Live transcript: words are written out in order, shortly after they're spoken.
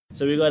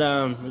So we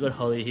got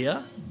Holly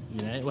here.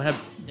 You know, we'll have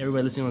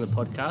everybody listening on the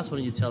podcast. Why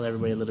don't you tell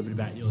everybody a little bit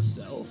about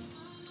yourself?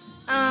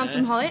 So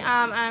I'm Holly.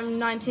 I'm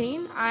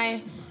 19.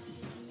 I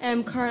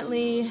am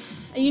currently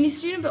a uni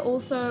student, but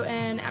also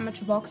an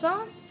amateur boxer.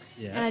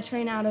 Yeah. And I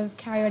train out of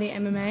Cariotti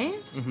MMA.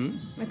 Mm-hmm.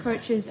 My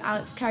coach is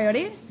Alex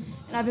Cariotti.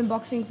 And I've been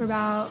boxing for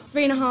about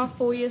 3.5,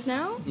 4 years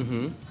now.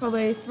 Mm-hmm.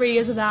 Probably 3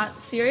 years of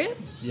that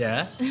serious.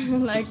 Yeah.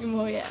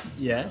 Yeah.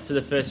 Yeah. So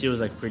the first year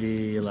was like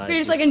pretty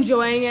Just like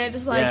enjoying it,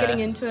 just like Yeah. getting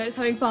into it, just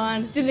having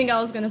fun. Didn't think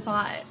I was going to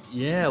fight.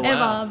 Yeah.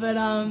 Wow. Ever, but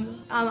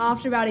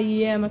after about a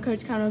year, my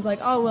coach kind of was like,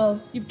 "Oh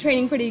well, you're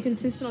training pretty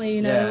consistently,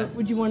 you know. Yeah.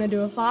 Would you want to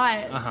do a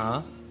fight?"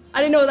 Uh-huh. I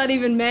didn't know what that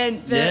even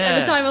meant, but Yeah. at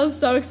the time I was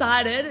so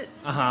excited.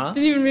 Uh-huh.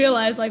 Didn't even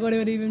realize like what it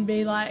would even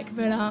be like,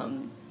 but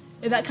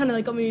that kind of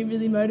like got me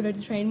really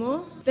motivated to train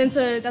more. Then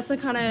so that's when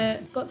kind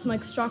of got some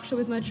like structure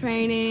with my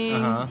training,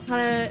 Uh-huh.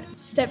 kind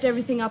of stepped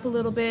everything up a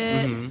little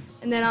bit, Mm-hmm.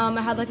 and then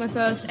I had like my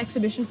first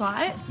exhibition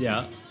fight.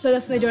 Yeah. So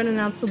that's when they don't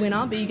announce the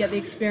winner, but you get the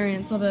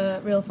experience of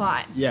a real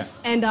fight. Yeah.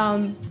 And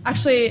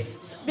actually,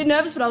 a bit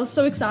nervous, but I was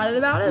so excited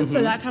about it, Mm-hmm.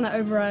 so that kind of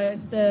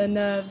overrode the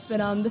nerves. But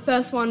the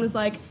first one was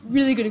like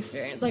really good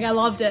experience. Like I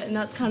loved it, and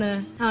that's kind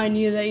of how I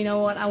knew that, you know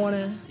what, I want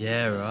to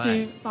Yeah. Right.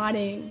 do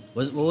fighting.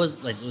 Was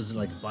it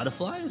like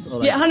butterflies or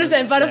like? Yeah,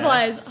 100%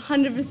 butterflies,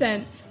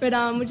 100%. But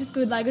which is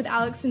good. Like with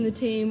Alex and the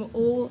team,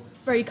 all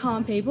very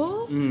calm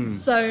people.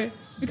 So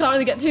we can't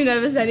really get too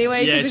nervous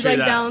anyway Yeah, because we true like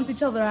that. balance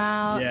each other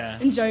out Yeah.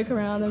 and joke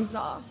around and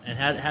stuff. And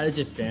how does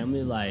your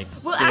family like?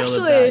 Well, feel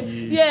actually, about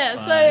you yeah.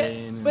 So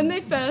fighting when and-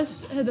 they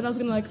first heard that I was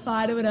gonna like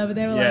fight or whatever,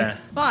 they were Yeah.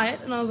 like, "Fight,"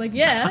 and I was like,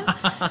 "Yeah."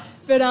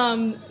 But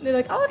they're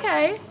like, "Oh,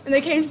 okay," and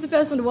they came to the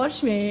first one to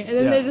watch me, and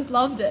then Yeah. they just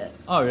loved it.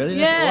 Oh really?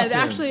 That's Yeah, awesome.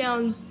 they're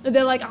actually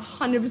they're like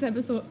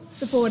 100%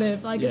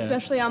 supportive. Like Yeah.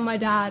 especially my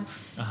dad,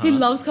 he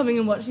loves coming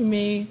and watching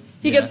me.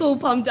 He Yeah. gets all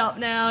pumped up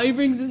now. He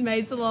brings his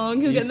mates along.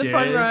 He'll You get in the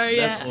front serious? row.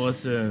 Yeah. That's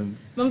awesome.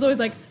 Mum's always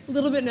like a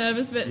little bit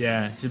nervous, but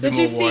Yeah. She's a bit but more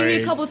she's seen me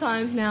worried. a couple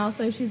times now,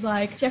 so she's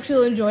like, she actually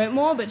will enjoy it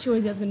more, but she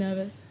always gets a bit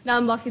nervous. Now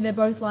I'm lucky they're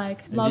both like,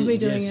 And love do me you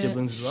doing have it.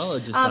 siblings as well, or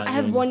just I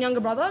have one younger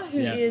brother who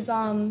Yeah. is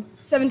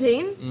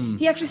 17.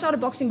 He actually started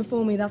boxing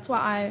before me, that's why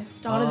I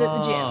started at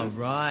the gym. Oh,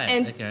 right.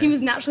 And okay. he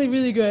was naturally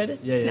really good.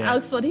 Yeah, And yeah.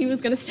 Alex thought he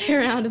was going to stay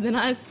around, and then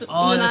I, that's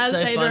so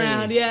stayed funny.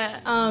 around. Yeah.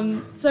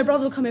 So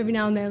brother will come every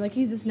now and then. Like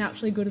he's just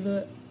naturally good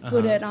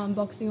at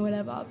boxing or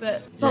whatever.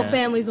 But his whole Yeah.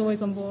 family's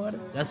always on board.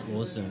 That's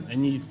awesome.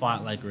 And you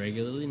fight like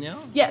regularly now?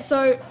 Yeah.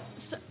 So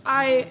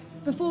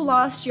before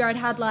last year I'd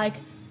had like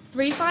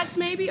 3 fights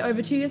maybe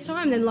over 2 years'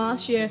 time. And then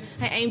last year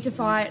I aimed to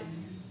fight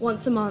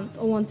once a month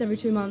or once every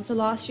 2 months. So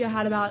last year I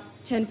had about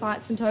 10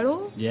 fights in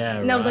total. Yeah,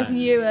 And that was like right. the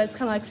year where it's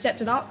kind of like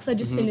stepped it up because I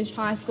just finished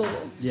high school.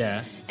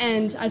 Yeah.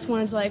 And I just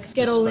wanted to like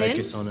get Just all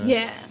focus in. on it.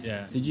 Yeah.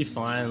 Yeah. Did you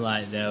find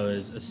like there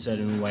was a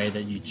certain way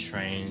that you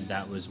trained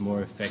that was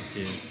more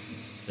effective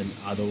than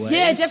other ways?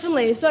 Yeah,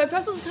 definitely. So at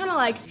first I was kind of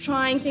like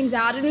trying things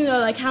out. I didn't know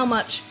like how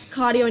much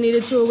cardio I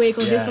needed to a week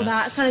or this Yeah. or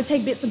that. It's kind of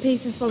take bits and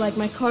pieces for like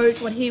my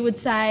coach, what he would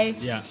say,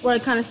 Yeah. what I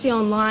kind of see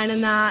online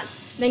and that.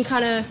 Then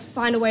kind of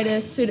find a way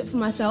to suit it for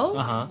myself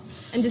Uh-huh.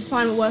 and just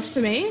find what worked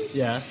for me.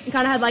 Yeah. And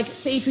kind of had like,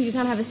 so each week you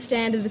kind of have a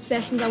standard of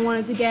sessions I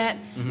wanted to get.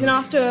 Mm-hmm. Then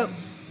after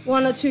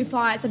 1 or 2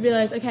 fights, I'd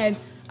realize, okay,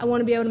 I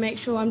want to be able to make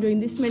sure I'm doing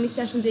this many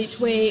sessions each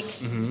week.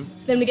 Mm-hmm.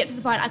 So then to get to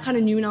the fight, I kind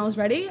of knew when I was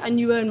ready. I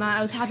knew when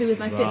I was happy with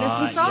my fitness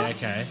and Right, stuff.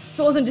 yeah, okay.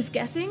 So it wasn't just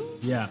guessing.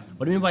 Yeah.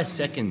 What do you mean by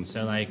seconds?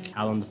 So like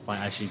how long the fight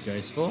actually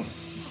goes for?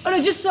 Oh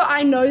no, just so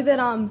I know that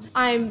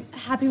I'm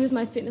happy with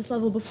my fitness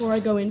level before I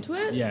go into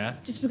it. Yeah.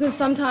 Just because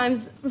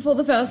sometimes before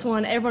the first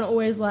one, everyone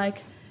always like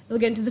they'll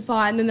get into the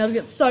fight and then they'll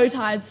get so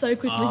tired so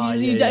quickly. Oh,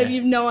 you yeah.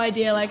 have no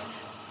idea like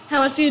how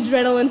much the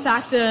adrenaline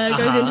factor goes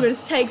Uh-huh. into it. It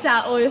just takes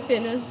out all your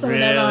fitness or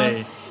whatever.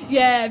 Really?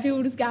 Yeah,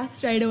 people just gas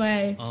straight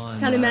away. Oh, it's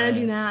kind of no.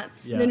 managing that.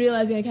 Yeah. And then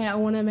realizing, okay, I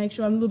want to make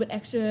sure I'm a little bit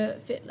extra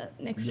fit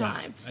next Yeah,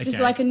 time. okay. Just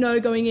so I can know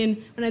going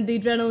in when the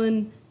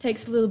adrenaline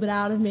takes a little bit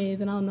out of me,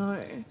 then I'll know.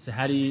 So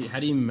how do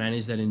you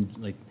manage that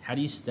how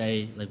do you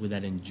stay like with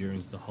that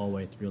endurance the whole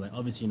way through? Like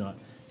obviously you're not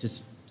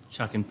just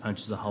chucking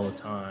punches the whole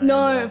time.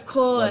 No, or of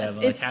course. whatever.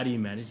 Like, It's- how do you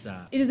manage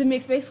that? It is a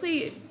mix.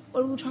 Basically,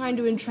 what we'll try and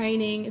do in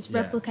training is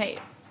Yeah. replicate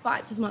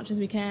fights as much as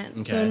we can.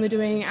 Okay. So when we're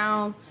doing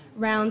our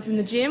rounds in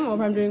the gym or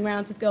if I'm doing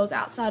rounds with girls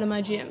outside of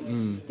my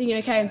gym, thinking,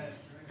 okay,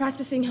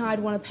 practicing how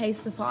I'd want to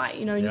pace the fight,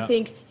 you know, and Yeah. you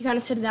think, you kind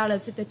of set it out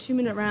as if they're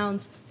 2-minute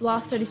rounds, the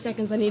last 30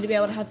 seconds I need to be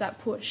able to have that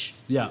push.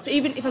 Yeah. So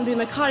even if I'm doing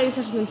my cardio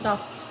sessions and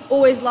stuff,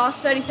 always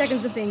last 30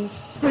 seconds of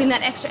things, putting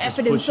that extra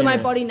effort in so pushing my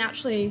it. body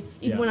naturally,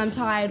 even Yeah. when I'm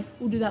tired,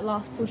 will do that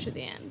last push at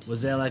the end.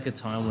 Was there like a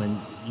time when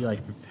you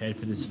like prepared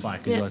for this fight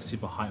because Yeah. you're like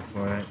super hyped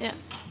for it? Yeah.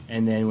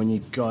 And then when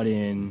you got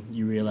in,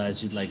 you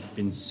realized you'd like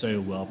been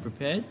so well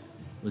prepared?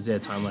 Was there a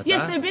time like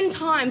Yes, that? there have been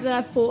times when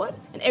I've fought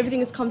and everything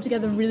has come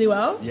together really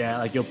well. Yeah,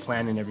 like your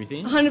plan and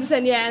everything?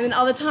 100%, yeah. And then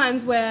other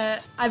times where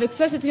I've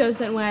expected to go a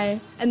certain way,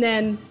 and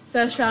then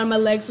first round my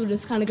legs will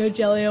just kind of go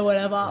jelly or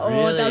whatever, or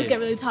Really? they'll just get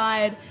really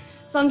tired.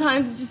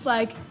 Sometimes it's just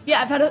like,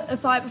 yeah, I've had a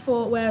fight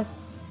before where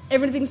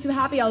everything's super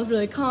happy, I was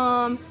really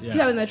calm, Yeah.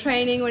 super happy with my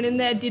training, went in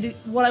there, did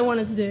what I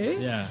wanted to do.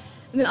 Yeah.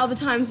 And then other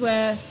times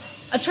where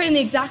I train the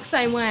exact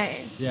same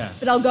way. Yeah.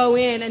 But I'll go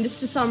in and just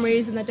for some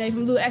reason that day, if I'm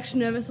a little extra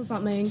nervous or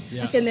something,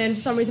 Yeah. just get in there and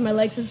for some reason my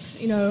legs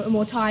are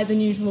more tired than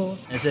usual.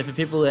 And so for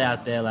people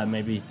out there like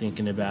maybe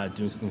thinking about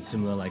doing something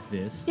similar like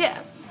this, Yeah.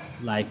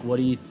 like what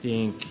do you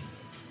think,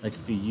 like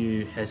for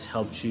you, has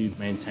helped you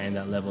maintain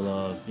that level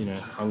of,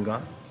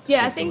 hunger?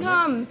 Yeah, I think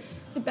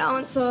it's a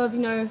balance of,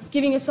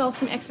 giving yourself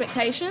some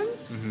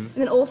expectations and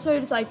then also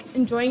just like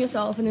enjoying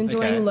yourself and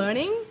enjoying Okay.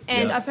 learning.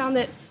 And Yeah. I found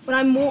that when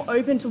I'm more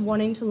open to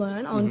wanting to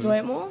learn, I'll enjoy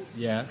it more.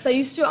 Yeah. Because I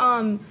used to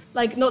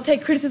not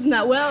take criticism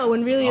that well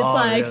when really it's Oh,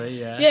 like, really?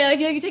 Yeah. like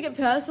you take it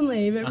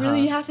personally, but really Uh-huh.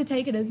 you have to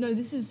take it as, no,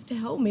 this is to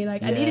help me.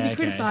 Like I need to Yeah, be okay.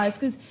 criticized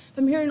because if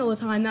I'm hearing all the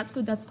time, that's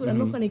good, I'm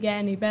not going to get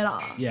any better.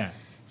 Yeah.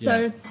 So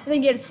Yeah. I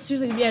think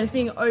just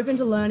being open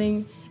to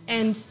learning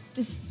and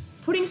just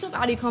putting yourself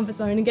out of your comfort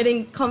zone and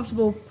getting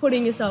comfortable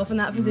putting yourself in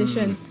that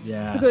position.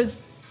 yeah.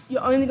 Because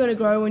you're only going to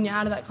grow when you're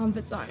out of that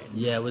comfort zone.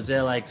 Yeah, was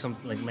there like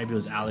something, like maybe it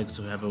was Alex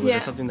or whoever, was Yeah. there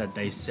something that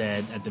they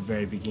said at the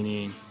very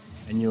beginning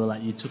and you were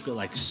like, you took it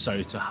like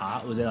so to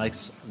heart? Was there like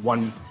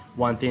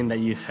one thing that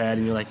you heard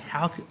and you're like,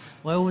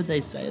 why would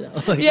they say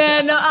that? Like,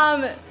 Yeah,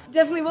 no,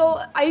 definitely.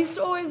 Well, I used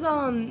to always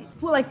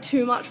put like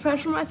too much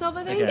pressure on myself,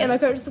 I think. Okay. And my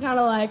coach was kind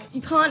of like,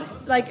 you can't,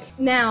 like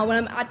now when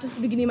I'm at just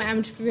the beginning of my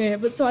amateur career,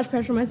 put so much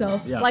pressure on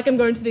myself, Yeah. like I'm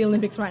going to the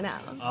Olympics right now.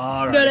 Oh,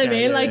 right, You know what I okay,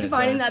 mean? yeah, Like yeah,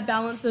 finding sorry. that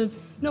balance of,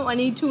 no, I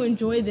need to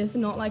enjoy this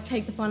and not like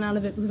take the fun out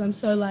of it because I'm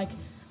so like,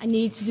 I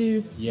need to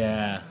do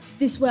Yeah.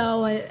 this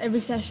well. Every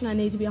session I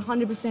need to be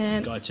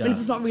 100%. Gotcha. But it's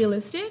just not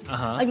realistic.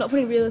 Uh-huh. Like not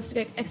putting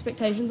realistic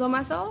expectations on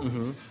myself.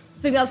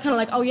 So that was kind of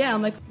like, oh yeah,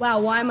 I'm like, wow,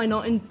 why am I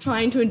not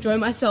trying to enjoy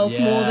myself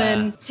more Yeah.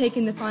 than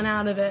taking the fun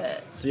out of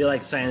it? So you're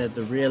like saying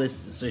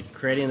that so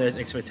creating those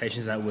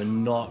expectations that were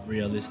not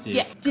realistic.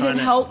 Yeah, didn't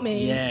kinda- help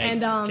me. Yeah,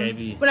 And gave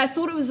you. when I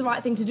thought it was the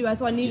right thing to do, I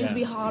thought I needed Yeah. to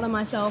be hard on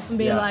myself and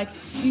be Yeah. like,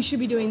 you should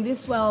be doing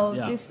this well,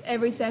 Yeah. this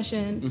every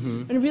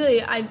session. And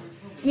really, I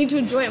need to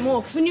enjoy it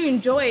more because when you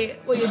enjoy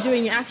what you're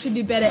doing, you actually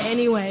do better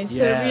anyway.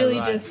 So Yeah, really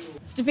right. it's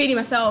defeating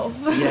myself.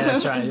 Yeah,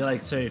 that's right. You're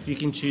like, so if you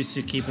can choose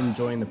to keep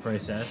enjoying the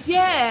process. Yeah,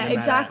 no matter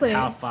exactly.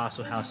 How fast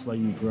or how slow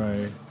you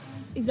grow.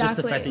 Exactly. Just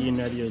the fact that you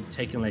know that you're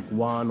taking like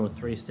 1 or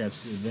 3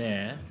 steps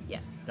there, Yeah,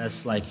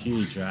 that's like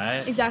huge,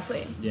 right?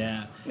 exactly.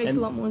 Yeah. Makes a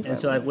lot more And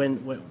so like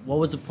what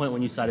was the point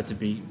when you started to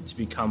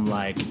become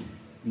like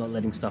not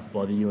letting stuff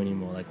bother you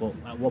anymore? Like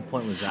at what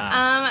point was that?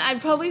 I'd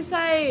probably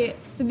say,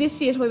 so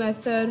this year's probably my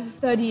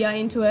third year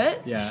into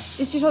it. Yeah. This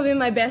year's probably been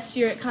my best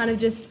year at kind of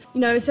just,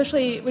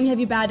 especially when you have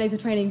your bad days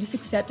of training, just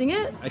accepting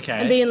it. Okay.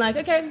 And being like,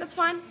 okay, that's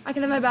fine. I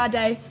can have my bad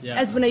day. Yeah.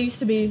 As when I used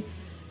to be,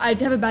 I'd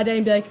have a bad day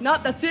and be like, no,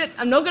 that's it.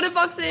 I'm not good at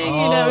boxing.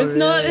 Oh, it's really?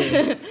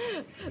 not,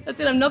 that's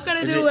it. I'm not going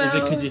to Is do it well.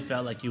 because you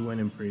felt like you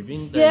weren't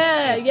improving?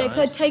 Yeah, those because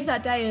I'd times? take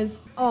that day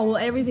as, oh, well,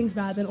 everything's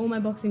bad, then all my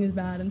boxing is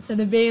bad, instead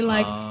of being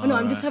like, oh, no,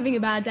 I'm just right. having a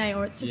bad day,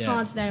 or it's just Yeah.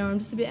 hard today, or I'm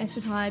just a bit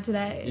extra tired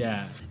today.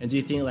 Yeah. And do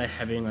you think like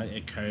having like a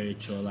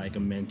coach or like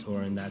a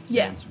mentor in that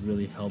Yeah. sense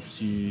really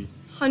helps you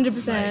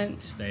 100%.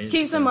 like, stay?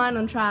 Keeps my mind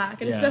on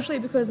track, and Yeah. especially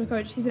because my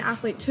coach, he's an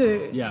athlete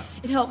too. Yeah.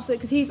 It helps it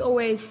because he's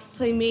always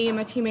telling me and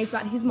my teammates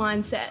about his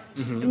mindset,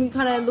 Mm-hmm. and we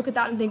kind of look at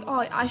that and think,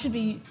 oh, I should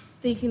be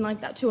thinking like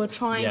that too, or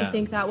trying Yeah. to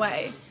think that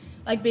way,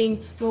 like being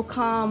more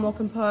calm, more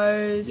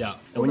composed. Yeah. all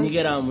And when you those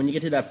get things. when you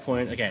get to that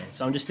point, okay,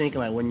 so I'm just thinking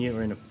like when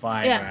you're in a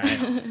fight, Yeah.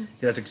 right?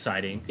 That's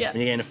exciting. Yeah. When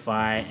you get in a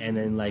fight and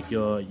then like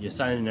you're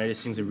starting to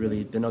notice things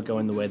they're not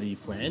going the way that you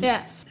planned.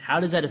 Yeah. How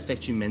does that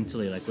affect you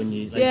mentally? Like when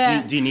you like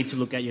Yeah. do you need to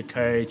look at your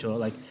coach or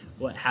like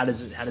how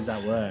does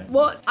that work?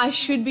 What I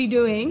should be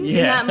doing in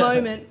Yeah. that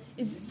moment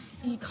is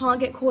you can't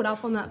get caught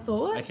up on that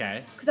thought.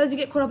 Okay. Because as you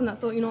get caught up in that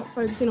thought, you're not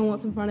focusing on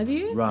what's in front of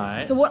you.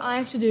 Right. So what I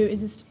have to do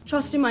is just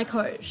trust in my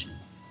coach.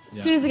 As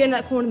Yeah. soon as I get in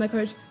that corner with my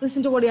coach,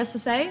 listen to what he has to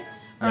say.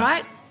 All Yeah.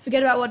 right?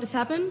 Forget about what just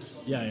happened.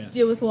 Yeah.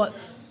 Deal with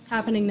what's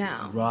happening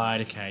now.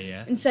 Right, okay,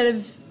 yeah. Instead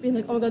of being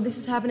like, oh my God, this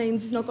is happening,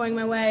 this is not going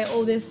my way,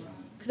 all this.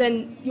 Because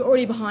then you're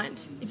already behind.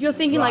 If you're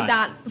thinking like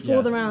Right. that before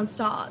Yeah. the round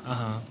starts,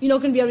 Uh-huh. you're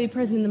not going to be able to be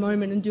present in the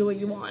moment and do what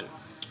you want.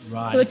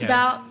 Right. So it's okay.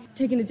 about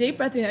taking a deep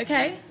breath, being like,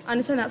 okay, I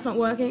understand that's not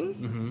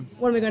working.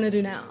 What am I going to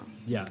do now?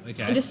 Yeah,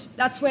 okay. And just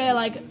that's where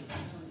like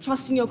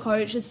trusting your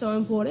coach is so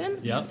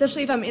important. Yeah.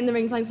 Especially if I'm in the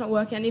ring, something's not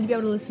working, I need to be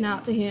able to listen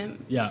out to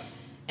him. Yeah.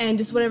 And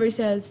just whatever he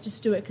says,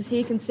 just do it because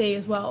he can see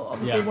as well,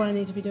 obviously, Yeah. what I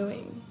need to be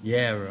doing.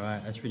 Yeah,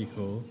 right. That's pretty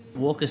cool.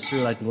 Walk us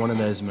through like one of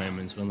those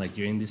moments when like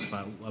you're in this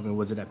fight. I mean,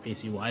 was it at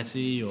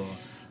PCYC or?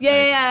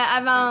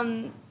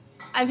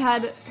 I've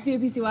had a few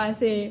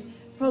PCYC.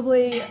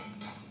 Probably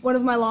one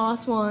of my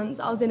last ones.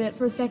 I was in it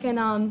for a second.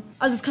 I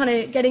was just kind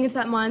of getting into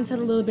that mindset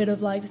a little bit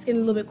of like just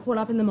getting a little bit caught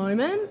up in the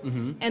moment,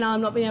 and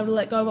not being able to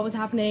let go of what was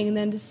happening, and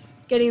then just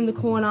getting in the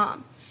corner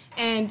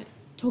and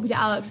talking to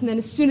Alex. And then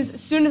as soon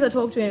as I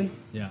talk to him,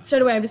 Yeah.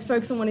 straight away I'm just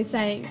focused on what he's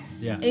saying.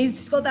 Yeah. And he's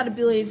just got that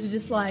ability to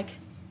just like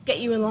get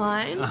you in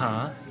line,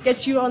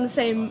 get you on the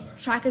same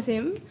track as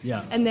him.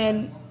 Yeah. And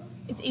then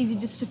it's easy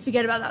just to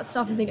forget about that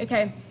stuff and think,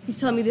 okay, he's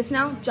telling me this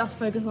now, just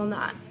focus on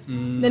that.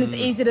 Then it's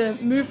easy to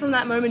move from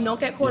that moment, not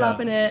get caught Yeah. up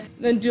in it,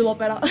 then do a lot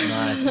better.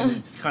 Nice.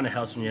 It kind of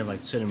helps when you have like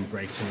certain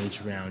breaks in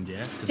each round, yeah?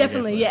 'Cause they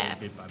Definitely, get, like, yeah.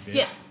 Bit by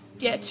bit. So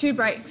yeah, 2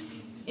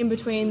 breaks in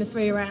between the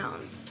 3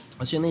 rounds.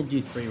 So you only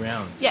do 3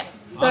 rounds? Yeah.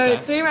 So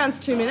Okay. 3 rounds,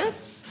 2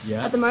 minutes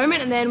Yeah. at the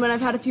moment, and then when I've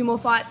had a few more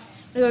fights,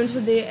 I go into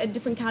a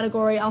different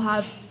category. I'll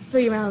have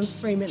 3 rounds,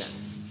 3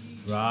 minutes.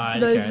 Right. So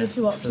those okay. are the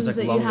two So options it's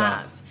like that longer, you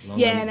have.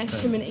 longer Yeah, an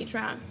extra per- minute each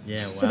round. Yeah,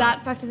 So wow.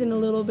 that factors in a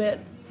little bit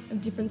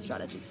of different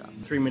strategy stuff.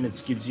 3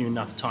 minutes gives you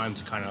enough time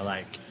to kind of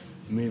like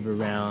move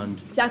around.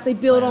 Exactly,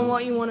 build on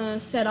what you want to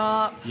set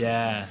up.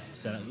 Yeah.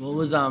 So what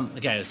was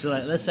okay? So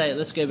like,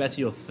 let's go back to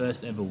your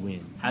first ever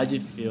win. How did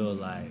you feel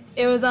like?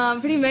 It was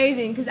pretty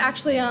amazing because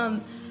actually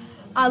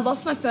I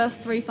lost my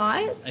first 3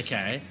 fights.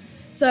 Okay.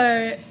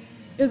 So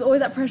it was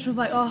always that pressure of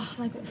like, oh,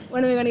 like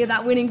when are we going to get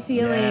that winning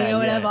feeling Yeah, or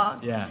whatever.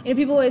 yeah. You know,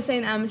 people always say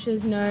in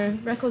amateurs, you know,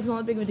 record's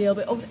not a big of a deal,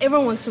 but obviously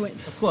everyone wants to win.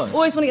 Of course.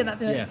 Always want to get that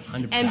feeling. Yeah,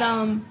 100%.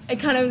 And it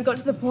kind of got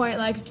to the point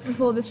like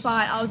before this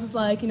fight, I was just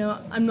like, you know,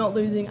 I'm not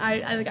losing.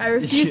 I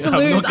refuse to I'm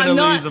lose. not gonna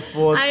lose a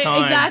fourth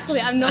time. Exactly.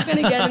 I'm not going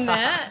to get in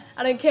there.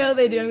 I don't care what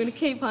they do. I'm going to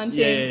keep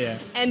punching. Yeah.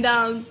 And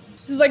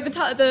this is like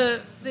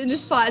in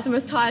this fight, it's the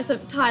most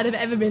tired I've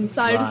ever been.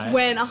 So I just Right.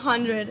 went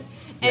 100.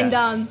 And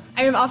Yeah.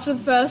 I remember after the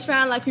first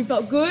round, like we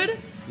felt good.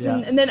 Yeah.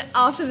 And then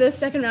after the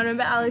second round, I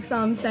remember Alex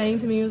saying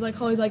to me, he was like,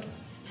 Holly's like,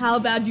 how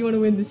bad do you want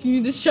to win this? You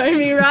need to show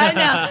me right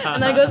now.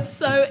 And I got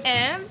so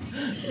amped.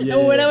 Yeah,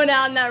 and when yeah. I went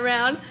out in that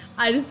round,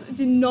 I just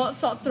did not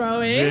stop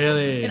throwing.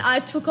 Really? And I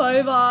took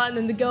over, and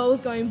then the girl was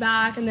going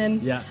back, and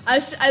then Yeah. I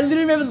literally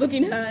remember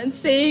looking at her and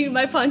seeing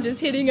my punches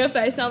hitting her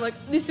face, and I'm like,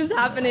 this is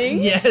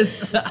happening.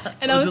 Yes.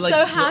 And I was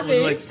so happy. Was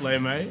it like slow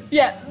mo?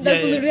 Yeah, that's Yeah,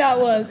 yeah. literally how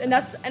it was. And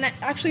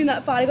actually in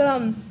that fight I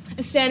got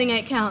a standing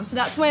 8 count. So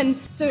that's when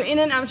in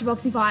an amateur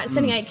boxing fight, a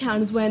standing 8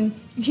 count is when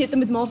you hit them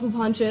with multiple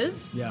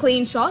punches, Yeah.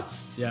 clean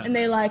shots, Yeah. and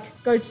they have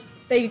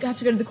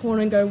to go to the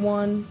corner and go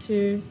 1,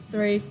 2,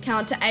 3,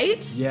 count to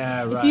 8.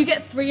 Yeah, right. If you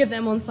get 3 of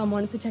them on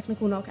someone, it's a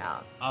technical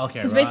knockout. Okay,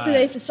 Because right. basically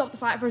they have to stop the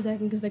fight for a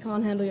second because they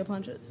can't handle your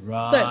punches.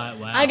 Right, So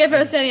wow. I gave her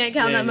a standing 8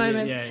 count Yeah, in that yeah,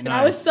 moment. yeah, And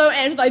nice. I was so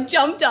amped, I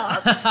jumped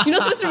up. You're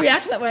not supposed to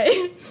react that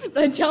way.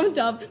 But I jumped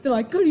up. They're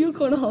like, go to your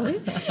corner, Holly.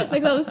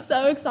 Like, I was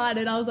so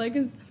excited. I was like,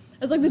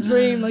 it's like the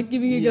dream, like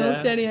giving a girl a Yeah.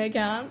 standing 8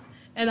 count.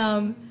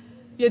 And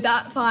yeah,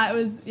 that fight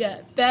was,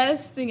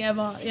 best thing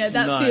ever. Yeah,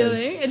 that Nice.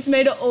 feeling. It's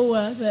made it all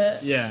worth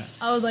it. Yeah.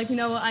 I was like, you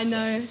know what, I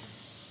know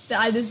that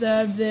I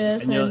deserve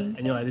this. And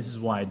you're like, this is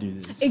why I do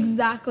this.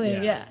 Exactly,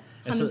 yeah.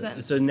 And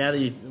 100%. so now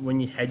that when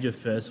you had your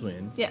first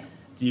win, Yeah.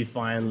 do you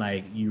find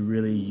like you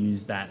really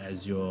use that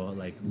as your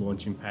like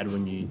launching pad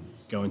when you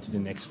go into the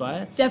next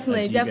fight?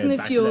 Definitely, Like, do you go definitely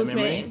back to that fuels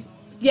memory? me.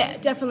 Yeah,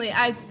 definitely.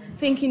 I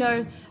think, you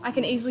know, I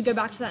can easily go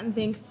back to that and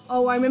think,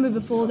 oh, I remember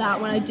before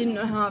that when I didn't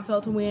know how it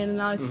felt to win,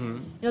 and I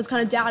was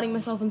kind of doubting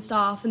myself and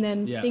stuff, and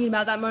then Yeah. thinking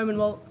about that moment,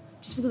 well,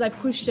 just because I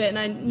pushed it and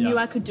I knew Yeah.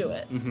 I could do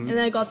it. And then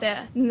I got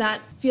there, and that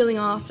feeling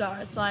after,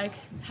 it's like,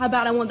 how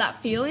bad I want that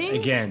feeling.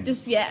 Again,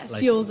 Just, like-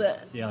 fuels it.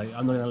 Yeah, like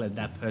I'm not gonna let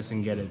that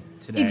person get it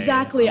today.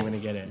 Exactly. I'm gonna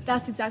get it.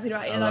 That's exactly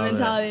right. Yeah, I that love it.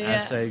 mentality.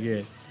 That's Yeah. so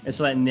good. And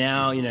so like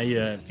now, you know,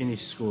 you're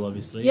finished school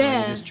obviously. Yeah.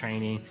 You're just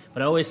training.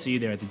 But I always see you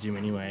there at the gym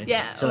anyway.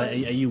 Yeah, So like,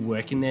 always. are you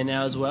working there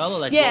now as well? Or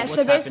like Yeah, what's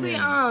so basically,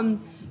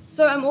 happening?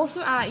 so I'm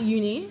also at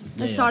uni.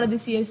 Yeah, I started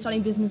this year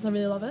studying business. I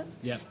really love it.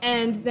 Yeah.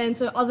 And then,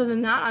 so other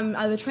than that, I'm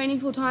either training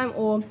full time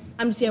or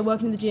I'm just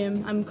working in the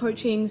gym. I'm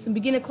coaching some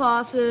beginner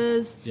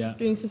classes. Yeah.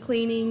 Doing some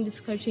cleaning,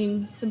 just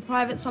coaching some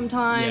private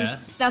sometimes. Yeah.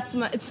 So that's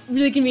it's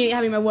really convenient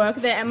having my work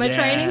there and my Yeah,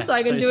 training, so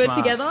I can so do smart.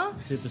 it together.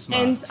 Super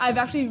smart. And I've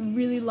actually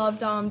really loved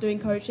doing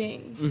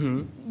coaching.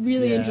 Mm-hmm.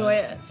 Really Yeah, enjoy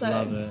it. So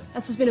love it.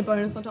 that's just been a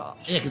bonus on top.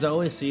 Yeah, because I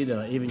always see that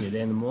like, even you're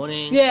there in the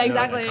morning. Yeah, you know,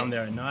 like, exactly. I come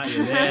there at night,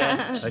 you're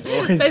there. Like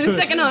always There's a doing-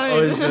 second home.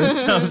 Always doing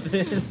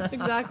something.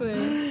 Exactly.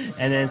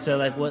 And then so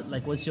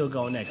what's your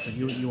goal next? Like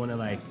you want to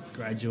like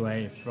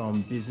graduate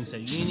from business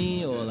at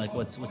uni, or like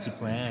what's your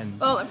plan?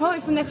 Well, probably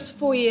for the next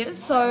 4 years.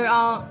 So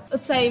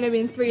let's say maybe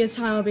in 3 years'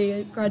 time I'll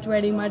be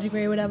graduating my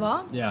degree or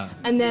whatever. Yeah.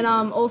 And then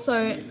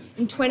also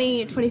in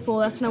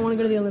 2024, that's when I want to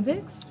go to the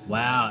Olympics.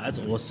 Wow, that's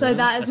awesome. So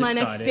that is That's my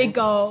next exciting. big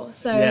goal.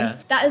 So Yeah.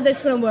 that is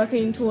basically what I'm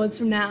working towards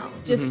from now.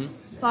 Just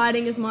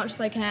fighting as much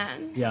as I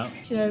can. Yeah.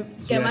 You know,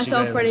 actually get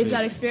myself go ready for that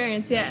Olympics.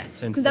 experience. Yeah.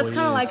 So in Because that's 4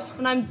 kind of like years.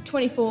 when I'm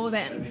 24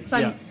 then. Because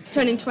I'm Yeah.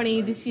 turning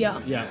 20 this year.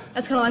 Yeah.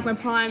 That's kind of like my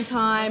prime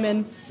time.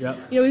 And Yep.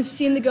 you know, we've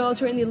seen the girls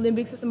who are in the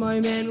Olympics at the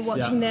moment, we're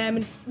watching Yeah. them,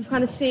 and we've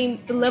kind of seen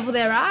the level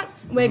they're at.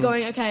 And we're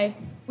going, okay,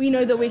 we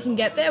know that we can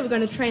get there. We're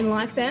going to train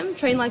like them,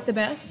 train like the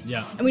best.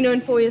 Yeah. And we know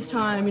in 4 years'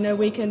 time, you know,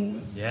 we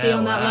can Yeah, be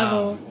on that wow.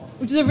 level,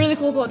 which is a really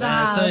cool thought to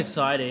That's have. so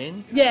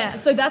exciting. Yeah,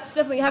 so that's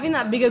definitely having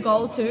that bigger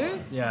goal too.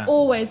 Yeah.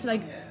 Always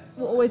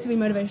will always give me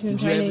motivation in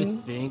Did you training.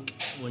 ever think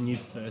when you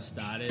first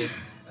started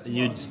that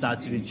you'd start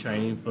to be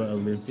training for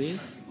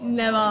Olympics?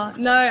 Never.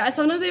 No, I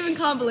sometimes even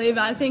can't believe it.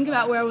 I think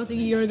about where I was a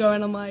year ago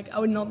and I'm like, I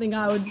would not think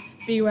I would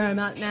be where I'm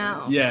at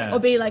now. Yeah. Or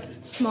be like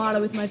smarter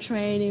with my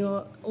training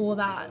or all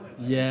that.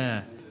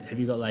 Yeah. Have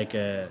you got like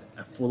a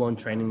full-on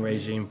training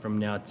regime from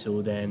now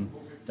till then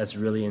that's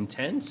really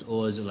intense,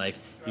 or is it like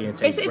you're gonna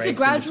take It's a breaks in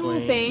gradual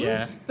between? thing,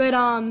 Yeah. but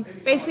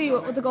basically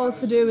what the goal is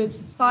to do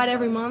is fight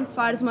every month,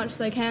 fight as much as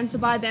I can, so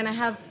by then I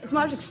have as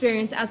much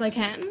experience as I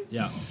can,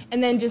 Yeah.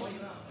 and then just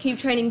keep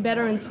training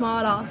better and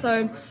smarter.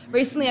 So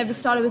recently I've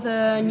just started with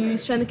a new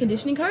strength and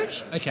conditioning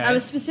coach. Okay. I'm a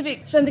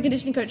specific strength and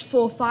conditioning coach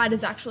for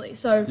fighters actually.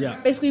 So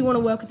basically you want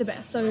to work with the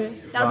best. So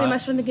that'll be my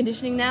strength and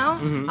conditioning now.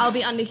 I'll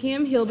be under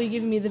him. He'll be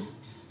giving me the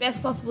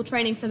best possible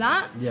training for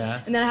that.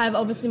 Yeah. And then I have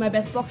obviously my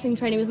best boxing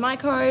training with my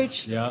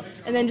coach. Yeah.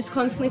 And then just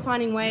constantly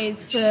finding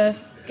ways to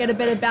get a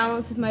better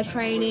balance with my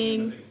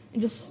training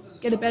and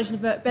just get a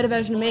better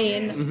version of me.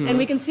 And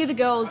we can see the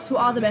girls who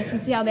are the best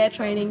and see how they're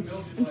training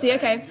and see,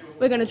 okay,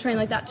 we're going to train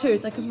like that too.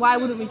 It's like, because why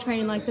wouldn't we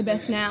train like the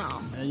best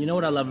now? And you know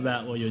what I love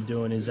about what you're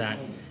doing is that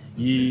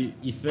you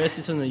first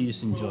did something that you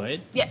just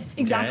enjoyed. Yeah,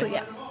 exactly, okay?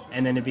 yeah.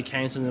 And then it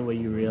became something where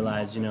you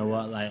realize, you know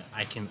what, like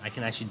I can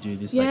actually do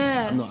this.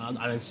 Yeah. Like,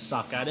 I don't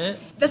suck at it.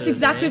 That's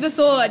exactly the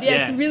thought.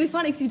 Yeah, it's really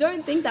funny because you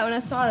don't think that when I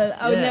started.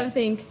 I would never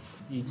think.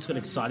 You just got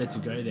excited to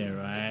go there,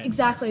 right?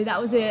 Exactly,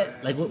 that was it.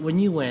 Like when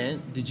you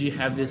went, did you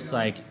have this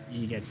like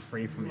you get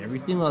free from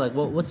everything, or like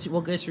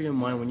what goes through your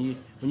mind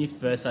when you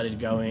first started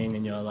going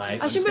and you're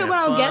like? I just remember when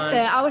I would get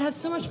there, I would have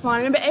so much fun. I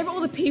remember all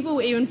the people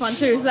were even fun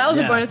too, so that was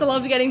a bonus. I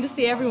loved getting to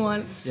see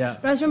everyone. Yeah.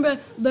 But I just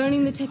remember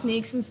learning the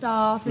techniques and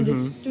stuff and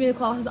just doing the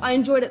classes. I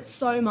enjoyed it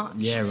so much.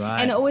 Yeah,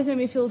 right. And it always made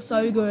me feel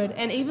so good.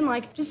 And even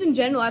like just in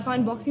general, I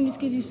find boxing just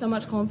gives you so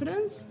much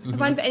confidence. I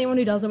find for anyone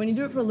who does it, when you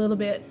do it for a little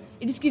bit,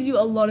 it just gives you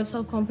a lot of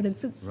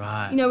self-confidence. It's,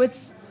 you know,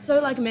 it's so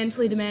like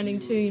mentally demanding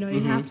too, you know, you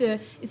have to,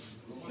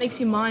 makes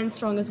your mind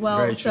strong as well.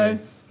 Very so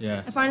true.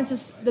 Yeah. I find it's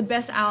just the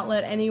best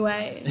outlet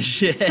anyway.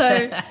 Yeah.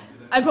 So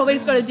I probably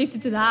just got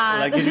addicted to that.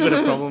 Like if you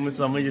got a problem with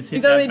someone, just hit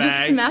you that bag.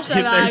 just smash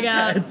that bag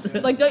out. It's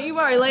like, don't you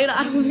worry, later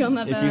I will be on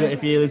that bag.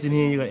 If you're listening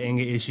here, you got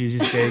anger issues,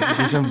 just go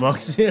do some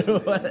boxing or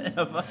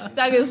whatever.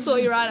 Exactly, it'll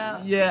sort you right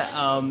out. Yeah,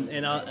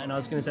 and I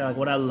was gonna say, like,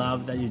 what I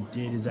love that you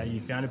did is that you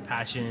found a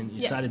passion,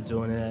 you started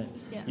doing it,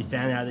 you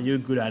found out that you were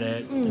good at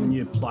it, and then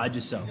you applied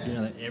yourself. You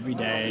know, like every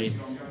day.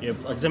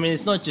 Because I mean,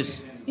 it's not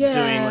just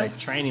doing like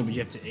training, but you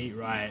have to eat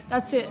right.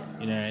 That's it.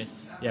 You know.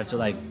 You have to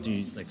like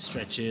do like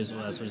stretches, all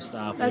that sort of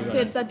stuff. That's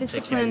it. That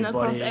discipline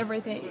across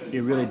everything. Be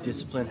really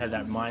disciplined, have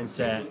that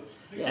mindset,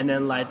 and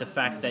then like the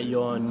fact that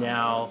you're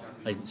now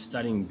like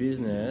studying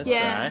business,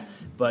 right?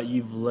 But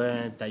you've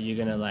learned that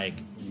you're gonna like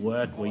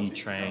work where you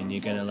train.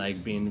 You're gonna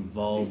like be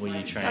involved where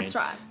you train. That's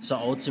right. So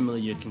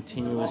ultimately, you're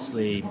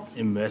continuously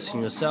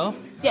immersing yourself.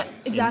 Yeah,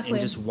 exactly. In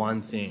just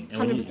one thing.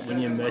 And 100%.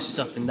 when you immerse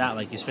yourself in that,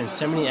 like you spend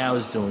so many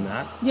hours doing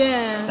that.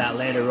 Yeah. That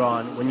later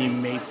on, when you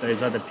meet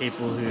those other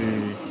people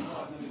who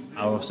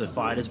are also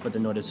fighters, but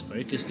they're not as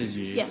focused as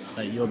you. Yes.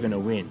 Like you're gonna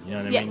win. You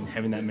know what I mean?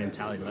 Having that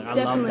mentality. Like I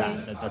Definitely.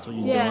 love that. That's what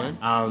you're doing.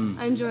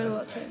 I enjoy it a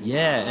lot too.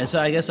 Yeah, and so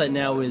I guess like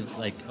now with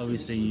like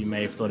obviously you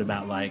may have thought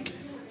about like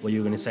what you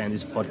were gonna say on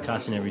this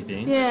podcast and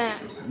everything. Yeah.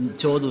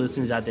 To all the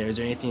listeners out there, is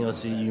there anything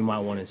else that you might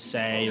want to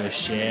say or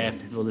share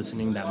for people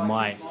listening that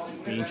might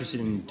be interested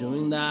in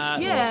doing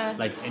that? Yeah. Or,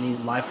 like any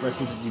life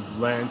lessons that you've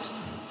learned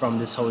from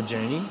this whole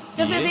journey?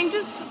 Definitely, I think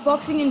just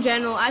boxing in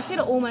general, I say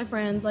to all my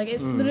friends, like it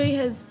literally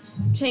has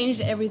changed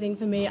everything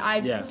for me.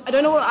 I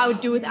don't know what I would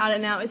do without it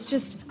now. It's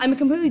just, I'm a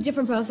completely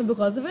different person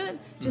because of it.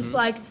 Just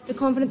like the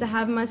confidence I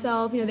have in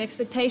myself, you know, the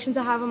expectations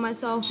I have on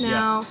myself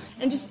now.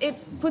 And just, it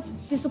puts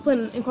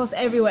discipline across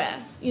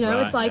everywhere. You know,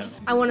 it's like,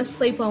 I want to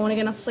sleep well, I want to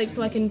get enough sleep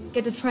so I can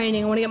get to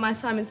training. I want to get my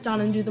assignments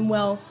done and do them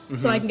well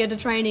so I can get to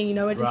training. You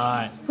know, it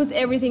just puts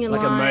everything in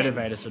line. Like a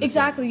motivator sort of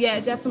Exactly, yeah,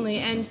 definitely.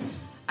 And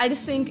I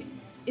just think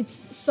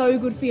it's so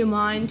good for your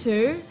mind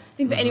too. I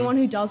think for anyone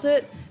who does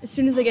it, as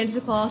soon as they get into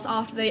the class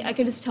I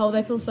can just tell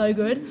they feel so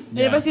good. And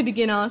if I see a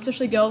beginner,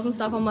 especially girls and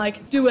stuff, I'm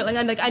like, do it.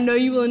 Like I know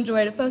you will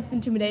enjoy it. At first it's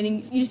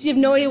intimidating. You have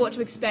no idea what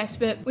to expect,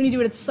 but when you do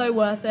it, it's so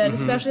worth it.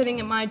 Especially I think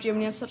at my gym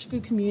when you have such a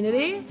good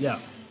community. Yeah.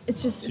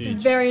 It's just, it's a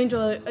very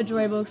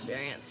enjoyable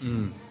experience.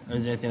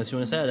 Is there anything else you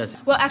want to say? That's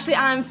well, actually,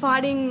 I'm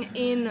fighting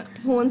in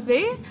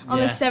Hornsby on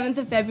the 7th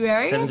of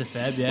February. 7th of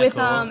Feb, with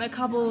a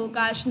couple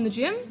guys from the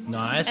gym.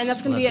 Nice. And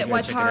that's going to be at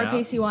Waitara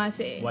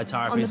PCYC.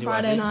 Waitara on PCYC. the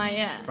Friday night,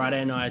 yeah.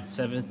 Friday night,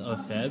 7th of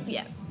Feb.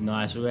 Yeah.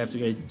 Nice. We'll have to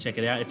go check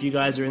it out. If you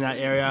guys are in that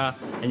area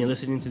and you're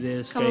listening to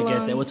this, go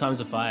get there. What time's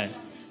the fight?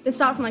 They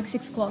start from like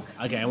 6 o'clock.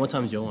 Okay, and what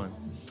time's your one?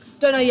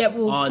 Don't know yet.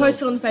 We'll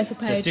post it on the Facebook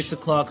page. So 6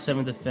 o'clock,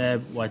 7th of Feb,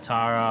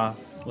 Waitara.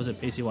 Was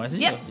it PCYC?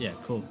 Yep. Yeah,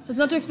 cool. So it's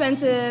not too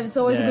expensive. It's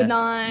always a good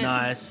night.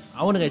 Nice.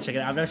 I want to go check it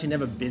out. I've actually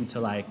never been to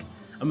like,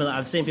 I mean, like,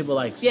 I've seen people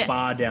like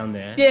spar down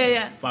there.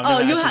 Yeah.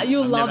 But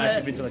You'll love it. I've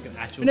actually been to like an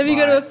actual Whenever you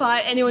go to a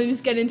fight, anyone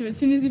just get into it. As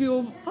soon as you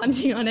people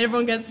punching on,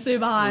 everyone gets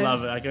super hyped. I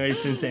love it. I can already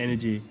sense the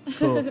energy.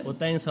 Cool. Well,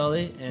 thanks,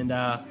 Holly. And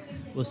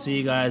we'll see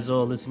you guys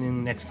all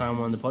listening next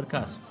time on the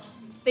podcast.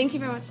 Thank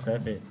you very much.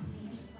 Perfect.